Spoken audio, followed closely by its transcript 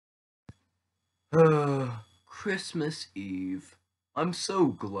Christmas Eve. I'm so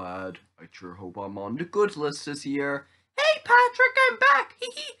glad. I sure hope I'm on the good list this year. Hey, Patrick, I'm back.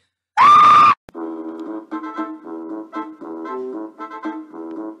 Hee hee.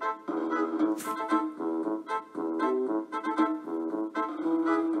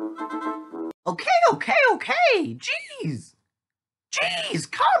 Okay.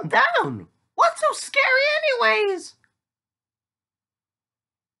 Jeez, calm down. What's so scary, anyways?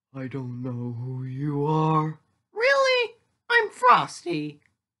 I don't know who you are. Really? I'm Frosty.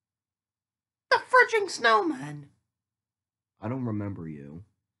 The fridging snowman. I don't remember you.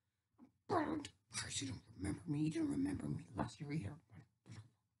 Of course you don't remember me. You don't remember me last year either.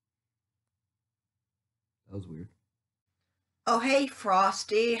 That was weird. Oh, hey,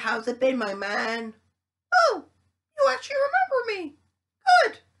 Frosty. How's it been, my man? Oh, you actually remember me.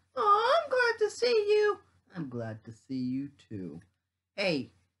 Good. Oh, I'm glad to see you. I'm glad to see you too.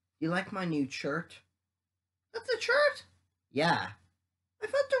 Hey, you like my new shirt? That's a shirt? Yeah. I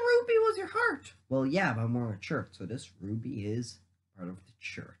thought the ruby was your heart. Well, yeah, but I'm wearing a shirt, so this ruby is part of the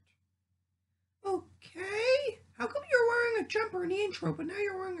shirt. Okay. How come you're wearing a jumper in the intro, but now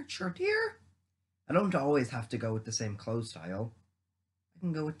you're wearing a shirt here? I don't always have to go with the same clothes style. I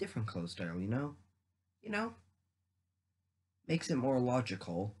can go with different clothes style, you know? Makes it more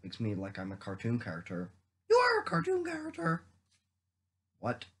logical. Makes me like I'm a cartoon character. You are a cartoon character.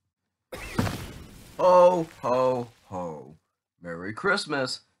 What? Ho, ho, ho. Merry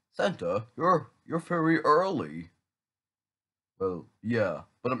Christmas. Santa, you're very early. Well, yeah,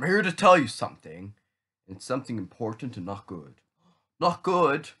 but I'm here to tell you something. It's something important and not good. Not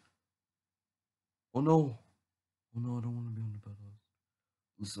good? Oh no. Oh no, I don't want to be on the bad list.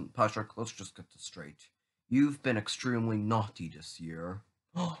 Listen, Patrick, let's just get this straight. You've been extremely naughty this year.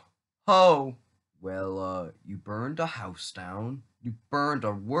 Oh! Well, you burned a house down. You burned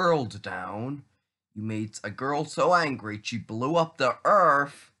a world down. You made a girl so angry she blew up the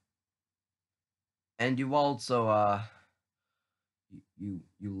earth. And you also, you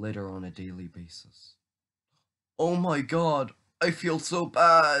litter on a daily basis. Oh my god, I feel so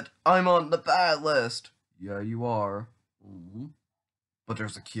bad. I'm on the bad list. Yeah, you are. But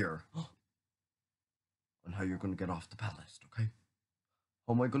there's a cure. On how you're gonna get off the bad list, okay?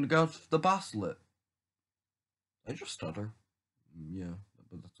 How am I gonna get off the bad list? I just stutter. Yeah,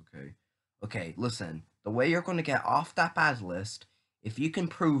 but that's okay. Okay, listen. The way you're gonna get off that bad list, if you can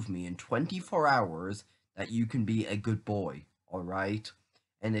prove me in 24 hours that you can be a good boy, alright?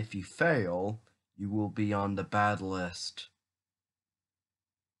 And if you fail, you will be on the bad list.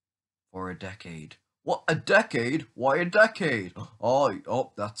 For a decade. What, a decade? Why a decade?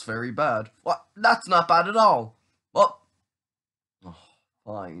 Oh, that's very bad. What? That's not bad at all. What? Oh,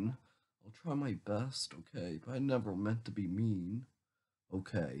 fine. I'll try my best, okay? But I never meant to be mean.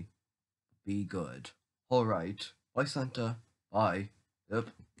 Okay. Be good. Alright. Bye, Santa. Bye. Yep.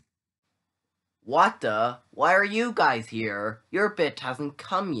 What the? Why are you guys here? Your bit hasn't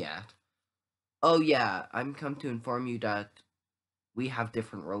come yet. Oh yeah, I'm come to inform you that we have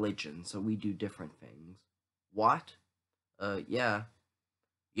different religions, so we do different things. What? Yeah.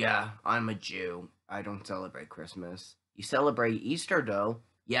 Yeah, I'm a Jew. I don't celebrate Christmas. You celebrate Easter though?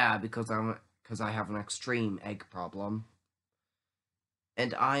 Yeah, because I have an extreme egg problem.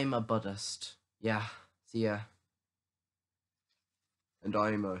 And I'm a Buddhist. Yeah, see ya. And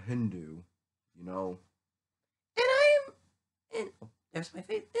I'm a Hindu, you know. And there's my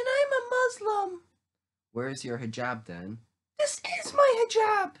face. And I'm a Muslim. Where's your hijab then? This is my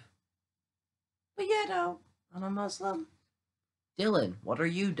hijab. But yeah, no, I'm a Muslim. Dylan, what are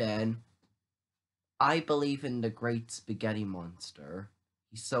you then? I believe in the great spaghetti monster.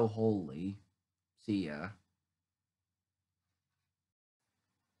 He's so holy. See ya.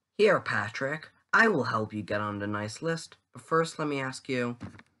 Here, Patrick, I will help you get on the nice list. But first, let me ask you,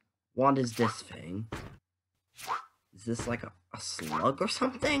 what is this thing? Is this like a slug or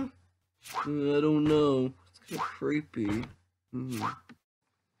something? I don't know. It's kind of creepy.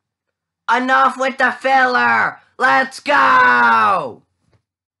 Enough with the filler! Let's go!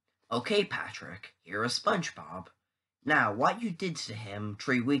 Okay, Patrick, you're a SpongeBob. Now, what you did to him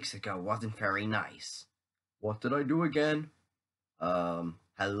 3 weeks ago wasn't very nice. What did I do again?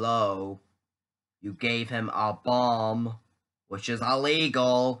 Hello? You gave him a bomb, which is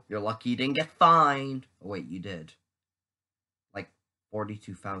illegal. You're lucky you didn't get fined. Oh, wait, you did. Like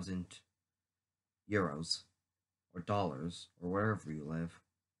 42,000 euros. Or dollars. Or wherever you live.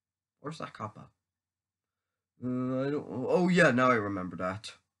 Where's that copper? I don't. Oh, yeah, now I remember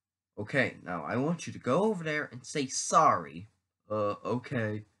that. Okay, now I want you to go over there and say sorry.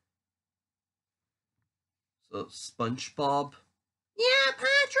 Okay. So, SpongeBob? Yeah,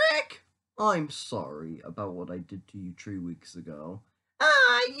 Patrick? I'm sorry about what I did to you 3 weeks ago.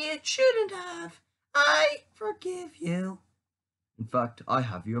 You shouldn't have. I forgive you. In fact, I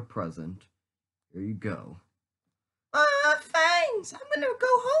have you a present. Here you go. Thanks. I'm gonna go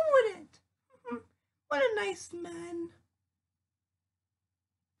home with it. What a nice man.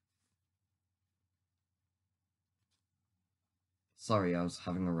 Sorry, I was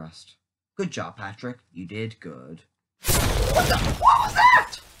having a rest. Good job, Patrick. You did good. What was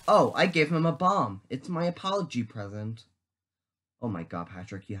that? Oh, I gave him a bomb. It's my apology present. Oh my god,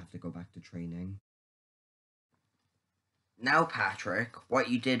 Patrick, you have to go back to training. Now, Patrick, what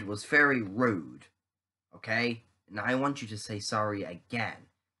you did was very rude. Okay? And I want you to say sorry again,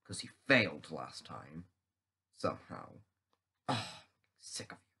 because you failed last time. Somehow. Oh,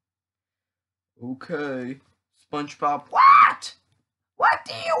 sick of you. Okay. SpongeBob. What? What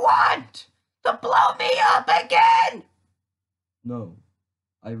do you want? To blow me up again? No,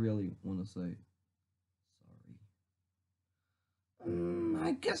 I really want to say sorry.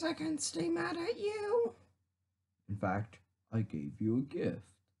 I guess I can stay mad at you. In fact, I gave you a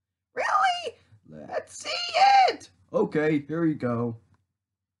gift. Really? Let's see it. Okay, here you go.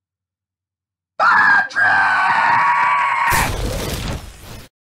 Patrick!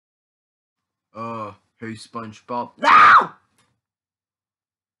 Hey, SpongeBob. No!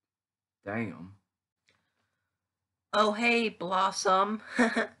 Damn. Oh, hey, Blossom.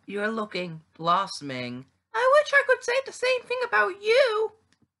 You're looking blossoming. I wish I could say the same thing about you.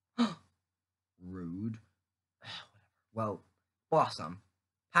 Rude. Well, Blossom,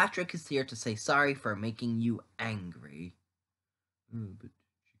 Patrick is here to say sorry for making you angry. But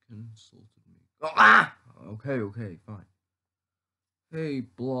she insulted me. Ah! Okay, fine. Hey,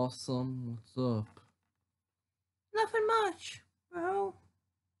 Blossom, what's up? Nothing much, bro.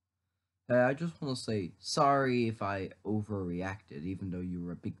 Hey, I just want to say sorry if I overreacted, even though you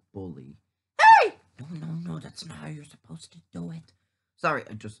were a big bully. Hey! No, that's not how you're supposed to do it. Sorry,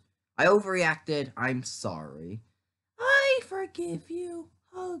 I overreacted. I'm sorry. I forgive you.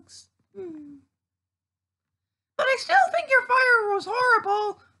 Hugs. But I still think your fire was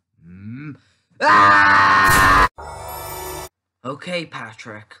horrible. Ah! Okay,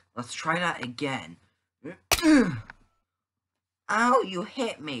 Patrick, let's try that again. Ow, you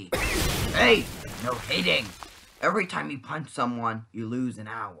hit me. Hey, no hitting. Every time you punch someone, you lose an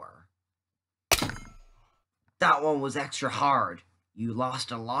hour. That one was extra hard. You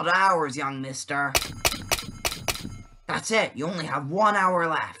lost a lot of hours, young mister. That's it. You only have 1 hour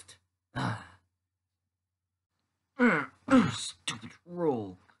left. Stupid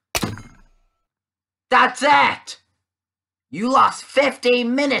rule. That's it! You lost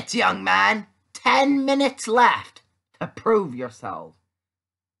 15 minutes, young man. 10 minutes left to prove yourself.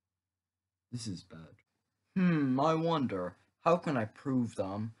 This is bad. I wonder, how can I prove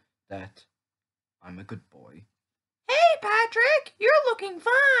them that I'm a good boy? Hey, Patrick, you're looking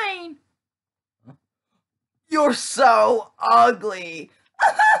fine. Huh? You're so ugly!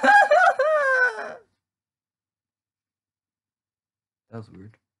 That was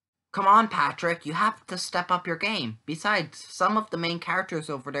weird. Come on, Patrick, you have to step up your game. Besides, some of the main characters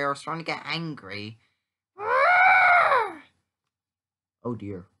over there are starting to get angry. Oh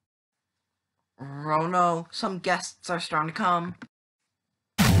dear. Oh no, some guests are starting to come.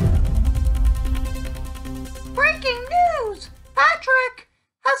 Breaking news! Patrick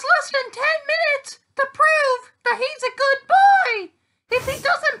has less than 10 minutes to prove that he's a good boy. If he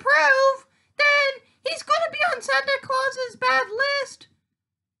doesn't prove, then he's going to be on Santa Claus's bad list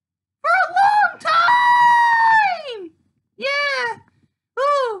for a long time! Yeah.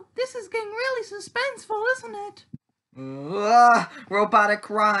 Ooh, this is getting really suspenseful, isn't it? Robotic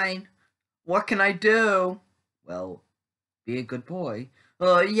Rhine. What can I do? Well, be a good boy.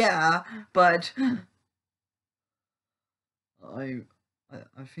 Yeah, but I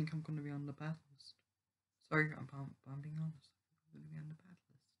think I'm gonna be on the bad list. Sorry, I'm being honest. I'm gonna be on the bad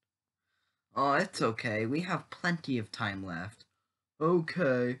list. Oh, it's okay. We have plenty of time left.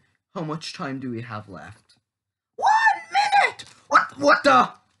 Okay. How much time do we have left? 1 minute! What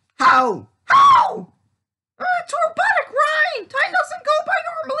the? How? How? It's robotic Rhine! Time doesn't go by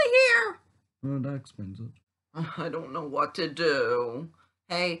normally here! That explains it. I don't know what to do.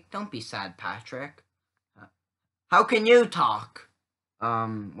 Hey, don't be sad, Patrick. How can you talk?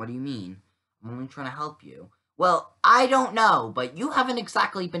 What do you mean? I'm only trying to help you. Well, I don't know, but you haven't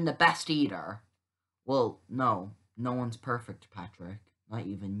exactly been the best eater. Well, no. No one's perfect, Patrick. Not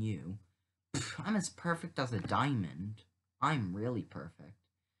even you. I'm as perfect as a diamond. I'm really perfect.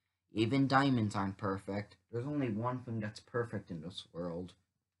 Even diamonds aren't perfect. There's only one thing that's perfect in this world.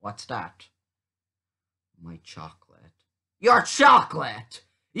 What's that? My chocolate. Your chocolate!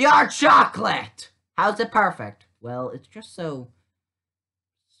 Your chocolate! How's it perfect? Well, it's just so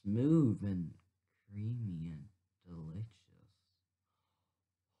smooth and creamy and delicious.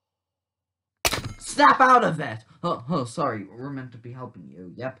 Snap out of it! Oh, sorry, we're meant to be helping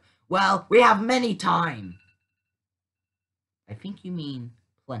you. Yep. Well, we have many time. I think you mean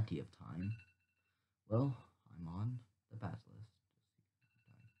plenty of time. Well, I'm on the bad list.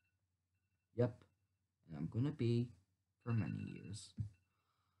 Yep. And I'm gonna be for many years.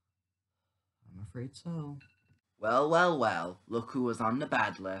 I'm afraid so. Well. Look who was on the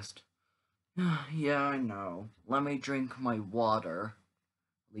bad list. Yeah, I know. Let me drink my water.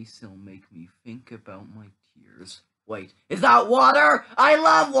 At least it'll make me think about my tears. Wait, is that water? I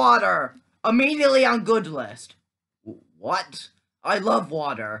love water! Immediately on good list. What? I love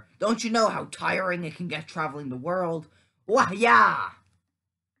water. Don't you know how tiring it can get traveling the world? Yeah.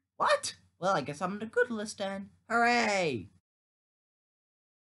 What? Well, I guess I'm on the good list then. Hooray!